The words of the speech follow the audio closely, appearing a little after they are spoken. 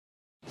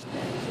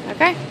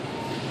Okay.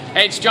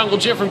 Hey, it's Jungle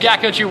Jim from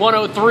Cat Country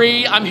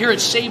 103. I'm here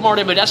at Save Mart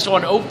Modesto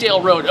on Oakdale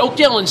Road.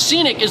 Oakdale and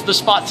Scenic is the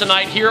spot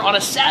tonight here on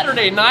a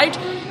Saturday night.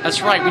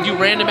 That's right, we do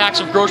random acts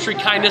of grocery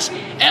kindness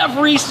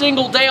every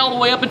single day all the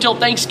way up until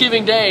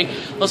Thanksgiving Day.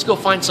 Let's go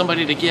find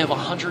somebody to give a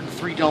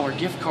 $103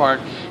 gift card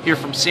here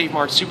from Save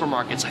Mart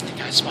Supermarkets. I think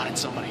I spotted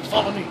somebody.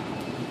 Follow me.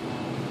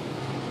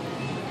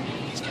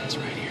 These guys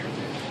right here.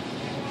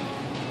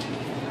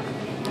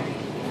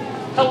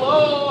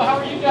 Hello, how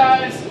are you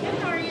guys?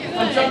 How are you?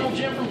 I'm Jungle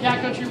Jim from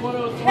Cat Country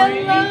 103.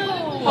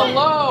 Hello.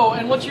 Hello,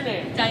 and what's your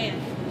name? Diane.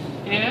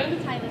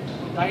 And? Tyler.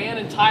 Diane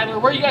and Tyler.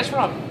 Where are you guys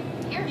from?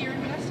 Here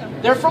in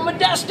Modesto. They're from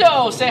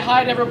Modesto. Say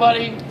hi to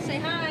everybody. Say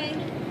hi.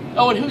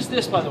 Oh, and who's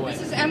this, by the way?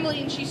 This is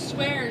Emily, and she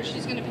swears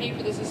she's going to pay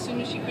for this as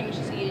soon as she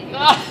finishes eating.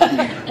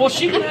 Well,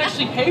 she can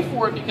actually pay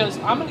for it because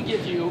I'm going to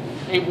give you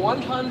a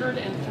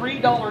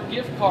 $103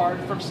 gift card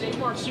from Save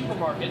Mart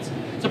Supermarkets.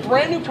 It's a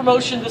brand new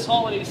promotion this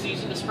holiday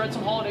season to spread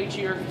some holiday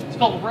cheer. It's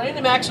called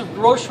Random Acts of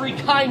Grocery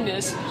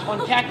Kindness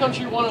on Cat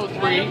Country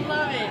 103. I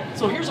love it.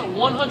 So here's a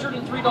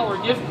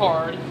 $103 gift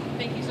card.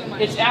 Thank you so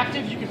much. It's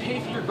active. You can pay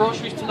for your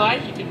groceries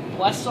tonight. You can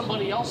bless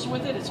somebody else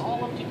with it. It's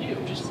all up to you.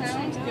 Just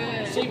Sounds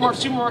good. Save Mart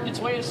Supermarket's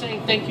way of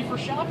saying thank you for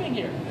shopping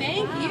here.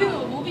 Thank you.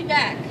 We'll be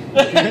back.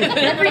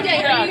 Every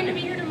day. Are you going to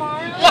be here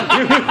tomorrow?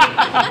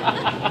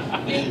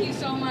 Thank you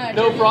so much.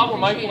 No problem.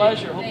 My Appreciate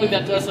pleasure. it. Hopefully that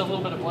Thank does you. a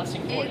little bit of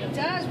blessing for you. It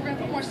does. We're going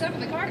to put more stuff in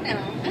the cart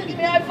now. Give me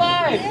a high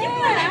five.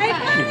 Yeah,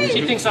 high five.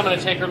 She thinks I'm going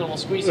to take her little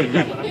squeezy,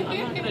 but I'm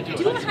not going to do it.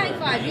 Do I a high swear.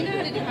 five. You know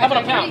how to do high How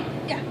about a five.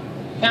 pound? Yeah.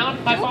 Pound?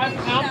 High five?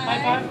 Pound?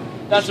 High five?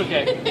 That's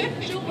okay.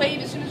 She'll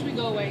wave as soon as we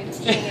go away.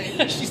 She'll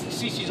wave.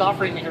 She's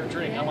offering me her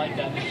drink. I like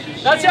that.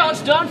 That's how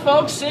it's done,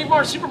 folks. Save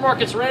Mart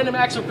Supermarkets, Random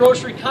Acts of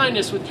Grocery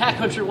Kindness with Cat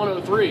Country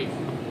 103.